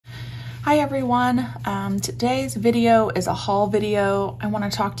Hi everyone, today's video is a haul video. I want to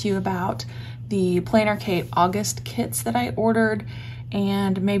talk to you about the PlannerKate August kits that I ordered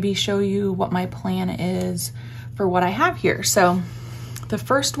and maybe show you what my plan is for what I have here. So the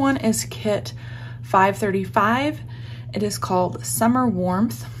first one is kit 535. It is called Summer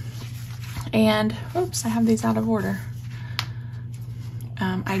Warmth. And, oops, I have these out of order.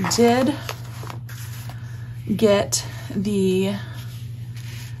 I did get the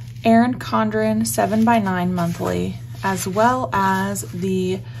Erin Condren 7x9 monthly, as well as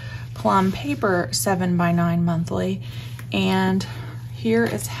the plum paper 7x9 monthly, and here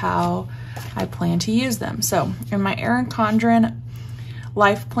is how I plan to use them. So in my Erin Condren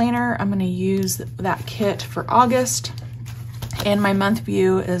LifePlanner, I'm going to use that kit for August, and my month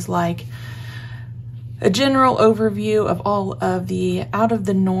view is like a general overview of all of the out of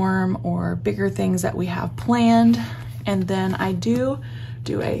the norm or bigger things that we have planned, and then I do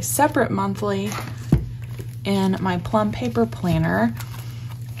a separate monthly in my plum paper planner.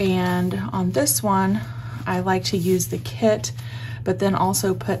 And on this one, I like to use the kit, but then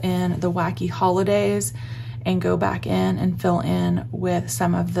also put in the wacky holidays and go back in and fill in with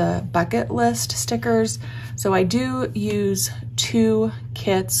some of the bucket list stickers. So I do use 2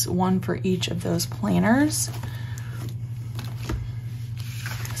 kits, one for each of those planners.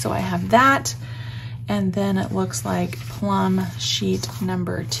 So I have that. And then it looks like plum sheet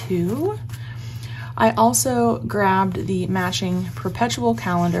number 2. I also grabbed the matching perpetual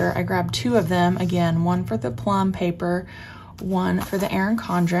calendar. I grabbed 2 of them, again, one for the plum paper, one for the Erin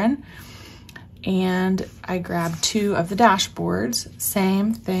Condren. And I grabbed 2 of the dashboards,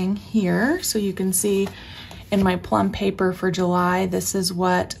 same thing here. So you can see in my plum paper for July, this is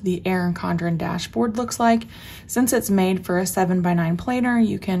what the Erin Condren dashboard looks like. Since it's made for a 7x9 planner,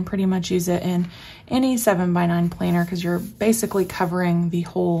 you can pretty much use it in any 7x9 planner because you're basically covering the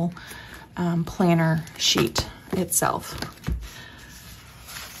whole planner sheet itself.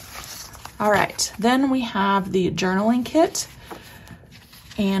 All right, then we have the journaling kit,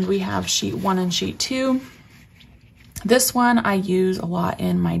 and we have sheet 1 and sheet 2. This one I use a lot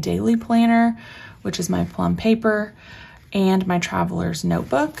in my daily planner, which is my plum paper, and my traveler's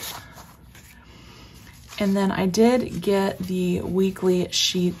notebook. And then I did get the weekly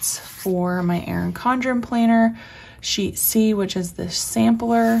sheets for my Erin Condren planner, sheet C, which is the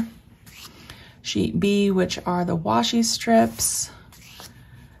sampler, sheet B, which are the washi strips,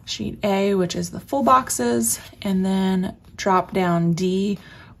 sheet A, which is the full boxes, and then drop down D,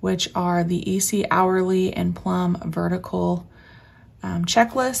 which are the EC hourly and plum vertical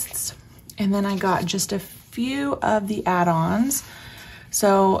checklists. And then I got just a few of the add-ons.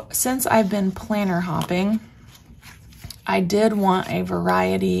 So since I've been planner hopping, I did want a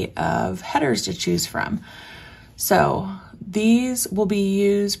variety of headers to choose from. So these will be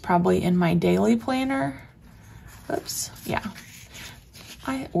used probably in my daily planner. Oops, yeah.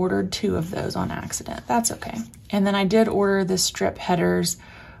 I ordered 2 of those on accident. That's okay. And then I did order the strip headers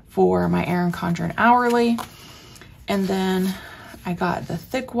for my Erin Condren hourly. And then I got the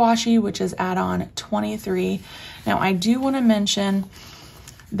thick washi, which is add-on 23. Now I do want to mention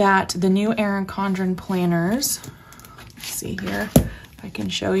that the new Erin Condren planners, let's see here if I can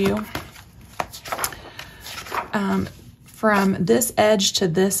show you, from this edge to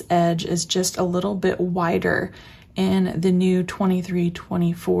this edge is just a little bit wider in the new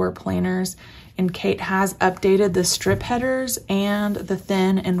 23-24 planners, and Kate has updated the strip headers and the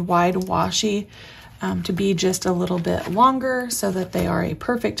thin and wide washi to be just a little bit longer so that they are a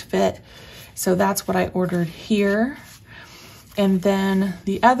perfect fit. So that's what I ordered here. And then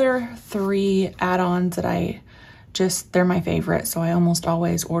the other 3 add-ons that they're my favorite, so I almost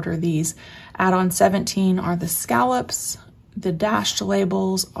always order these. Add-on 17 are the scallops, the dashed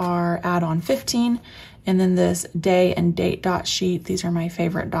labels are add-on 15, and then this day and date dot sheet, these are my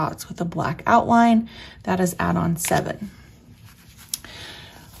favorite dots with a black outline, that is add-on 7.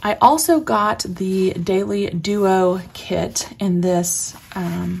 I also got the Daily Duo kit in this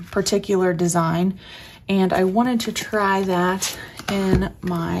particular design, and I wanted to try that in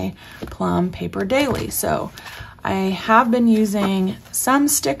my plum paper daily. So I have been using some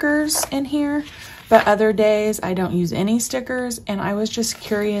stickers in here, but other days I don't use any stickers, and I was just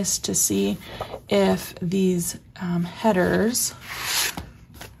curious to see if these headers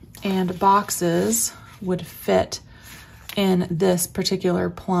and boxes would fit in this particular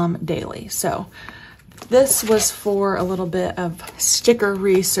plum daily. So this was for a little bit of sticker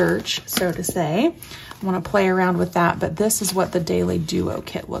research, so to say. I want to play around with that, but this is what the Daily Duo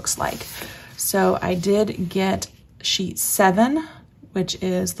kit looks like. So I did get sheet 7, which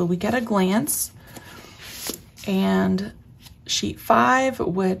is the week at a glance, and sheet 5,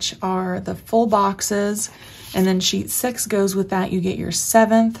 which are the full boxes, and then sheet 6 goes with that. You get your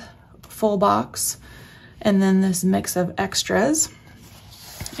 7th full box, and then this mix of extras.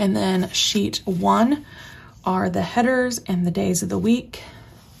 And then sheet 1 are the headers and the days of the week.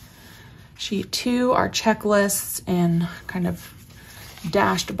 Sheet 2 are checklists and kind of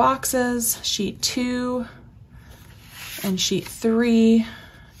dashed boxes. Sheet 2 and sheet 3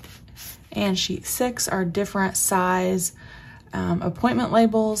 and sheet 6 are different size appointment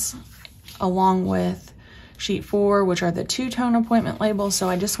labels, along with sheet 4, which are the two-tone appointment labels. So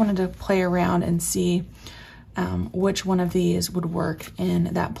I just wanted to play around and see which one of these would work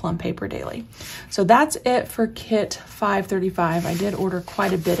in that plum paper daily. So that's it for kit 535. I did order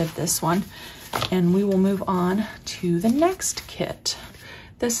quite a bit of this one, and we will move on to the next kit.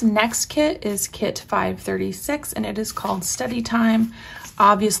 This next kit is kit 536, and it is called Study Time.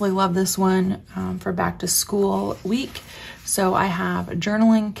 Obviously love this one for back to school week. So I have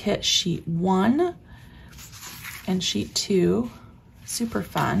journaling kit sheet 1 and sheet 2, super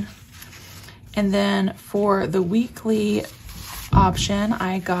fun. And then for the weekly option,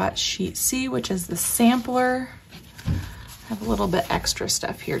 I got sheet C, which is the sampler. I have a little bit extra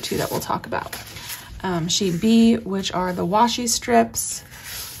stuff here too that we'll talk about. Sheet B, which are the washi strips.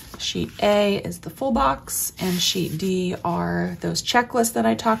 Sheet A is the full box, and sheet D are those checklists that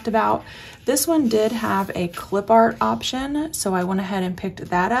I talked about. This one did have a clip art option, so I went ahead and picked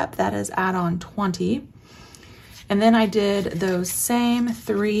that up. That is add-on 20. And then I did those same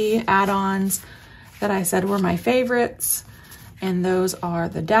 3 add-ons that I said were my favorites. And those are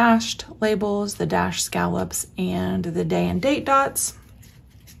the dashed labels, the dashed scallops, and the day and date dots.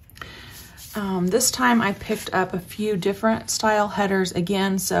 This time I picked up a few different style headers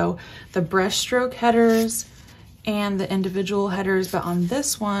again. So the brushstroke headers and the individual headers. But on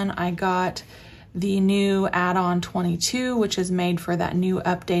this one, I got the new add-on 22, which is made for that new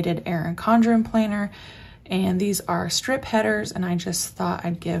updated Erin Condren planner. And these are strip headers, and I just thought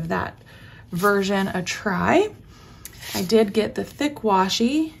I'd give that version a try. I did get the thick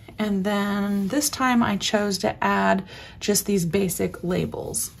washi, and then this time I chose to add just these basic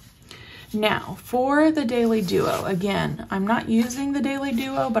labels. Now, for the Daily Duo, again, I'm not using the Daily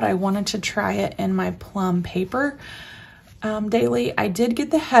Duo, but I wanted to try it in my plum paper daily. I did get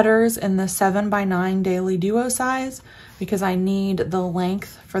the headers in the 7x9 Daily Duo size because I need the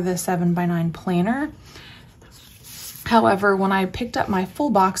length for the 7x9 planner. However, when I picked up my full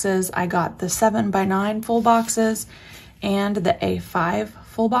boxes, I got the 7x9 full boxes and the A5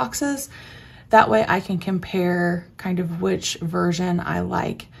 full boxes. That way I can compare kind of which version I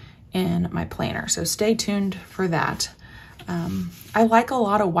like in my planner. So stay tuned for that. I like a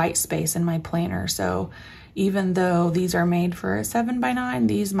lot of white space in my planner. So even though these are made for a 7x9,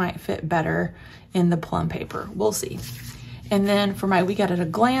 these might fit better in the plum paper. We'll see. And then for my week at a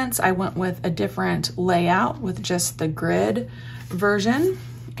glance, I went with a different layout with just the grid version.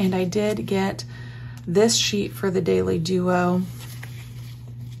 And I did get this sheet for the Daily Duo,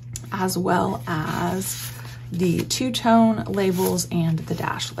 as well as the two-tone labels and the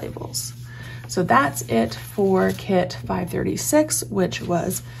dash labels. So that's it for kit 536, which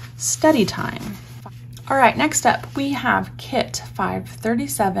was Study Time. All right, next up we have kit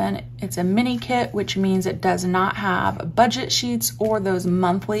 537. It's a mini kit, which means it does not have budget sheets or those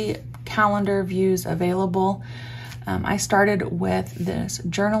monthly calendar views available. I started with this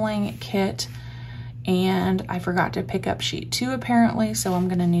journaling kit, and I forgot to pick up sheet 2 apparently, so I'm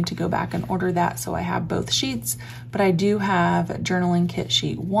gonna need to go back and order that so I have both sheets. But I do have journaling kit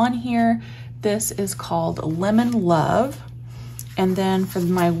sheet 1 here. This is called Lemon Love. And then for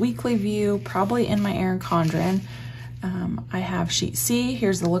my weekly view, probably in my Erin Condren, I have sheet C.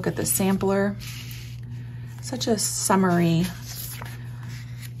 Here's the look at the sampler. Such a summery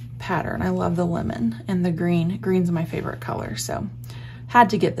pattern. I love the lemon and the green. Green's my favorite color, so had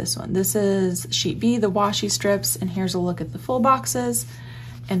to get this one. This is sheet B, the washi strips, and here's a look at the full boxes.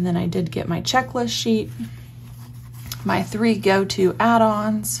 And then I did get my checklist sheet, my 3 go-to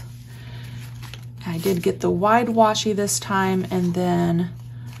add-ons. I did get the wide washi this time, and then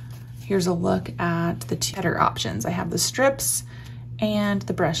here's a look at the 2 header options. I have the strips and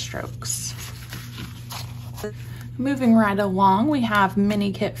the brush strokes. Moving right along, we have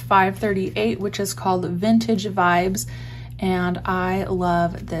mini kit 538, which is called Vintage Vibes. And I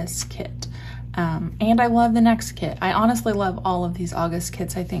love this kit. And I love the next kit. I honestly love all of these August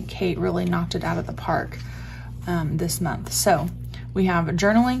kits. I think Kate really knocked it out of the park this month. So we have a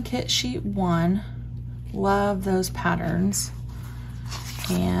journaling kit sheet 1. Love those patterns.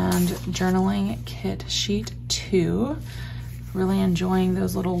 And journaling kit sheet 2. Really enjoying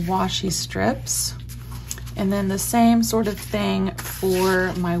those little washi strips. And then the same sort of thing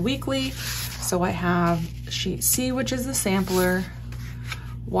for my weekly. So I have sheet C, which is the sampler,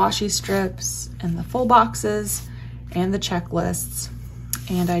 washi strips, and the full boxes, and the checklists.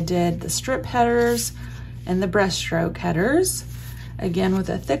 And I did the strip headers and the breaststroke headers, again with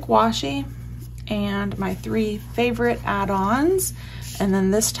a thick washi, and my 3 favorite add-ons. And then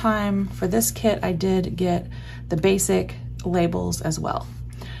this time for this kit, I did get the basic labels as well.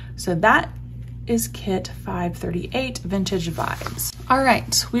 So that is kit 538, Vintage Vibes. All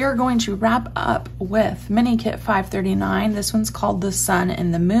right, we are going to wrap up with mini kit 539. This one's called The Sun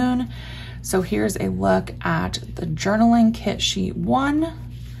and the Moon. So here's a look at the journaling kit sheet 1.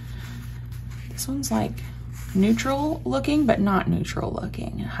 This one's like neutral looking, but not neutral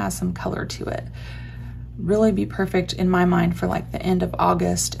looking. It has some color to it. Really be perfect in my mind for like the end of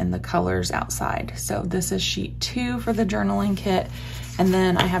August and the colors outside. So this is sheet 2 for the journaling kit. And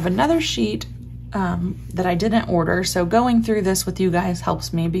then I have another sheet that I didn't order. So going through this with you guys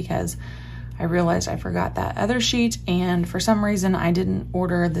helps me because I realized I forgot that other sheet, and for some reason I didn't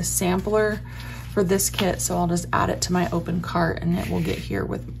order the sampler for this kit, so I'll just add it to my open cart and it will get here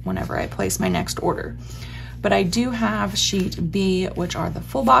with whenever I place my next order. But I do have sheet B, which are the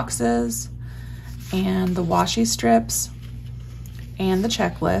full boxes and the washi strips and the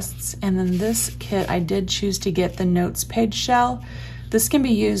checklists. And then this kit, I did choose to get the notes page shell. This can be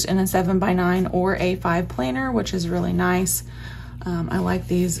used in a 7x9 or A5 planner, which is really nice. I like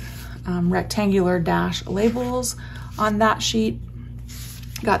these rectangular dash labels on that sheet.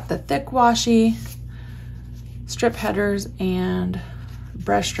 Got the thick washi, strip headers, and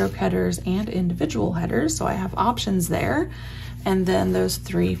brushstroke headers, and individual headers, so I have options there. And then those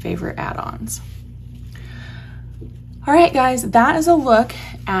 3 favorite add-ons. All right, guys, that is a look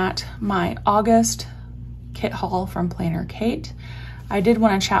at my August kit haul from PlannerKate. I did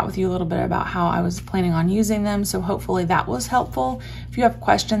want to chat with you a little bit about how I was planning on using them, so hopefully that was helpful. If you have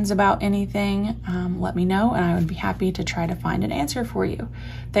questions about anything, let me know, and I would be happy to try to find an answer for you.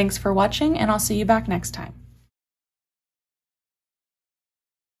 Thanks for watching, and I'll see you back next time.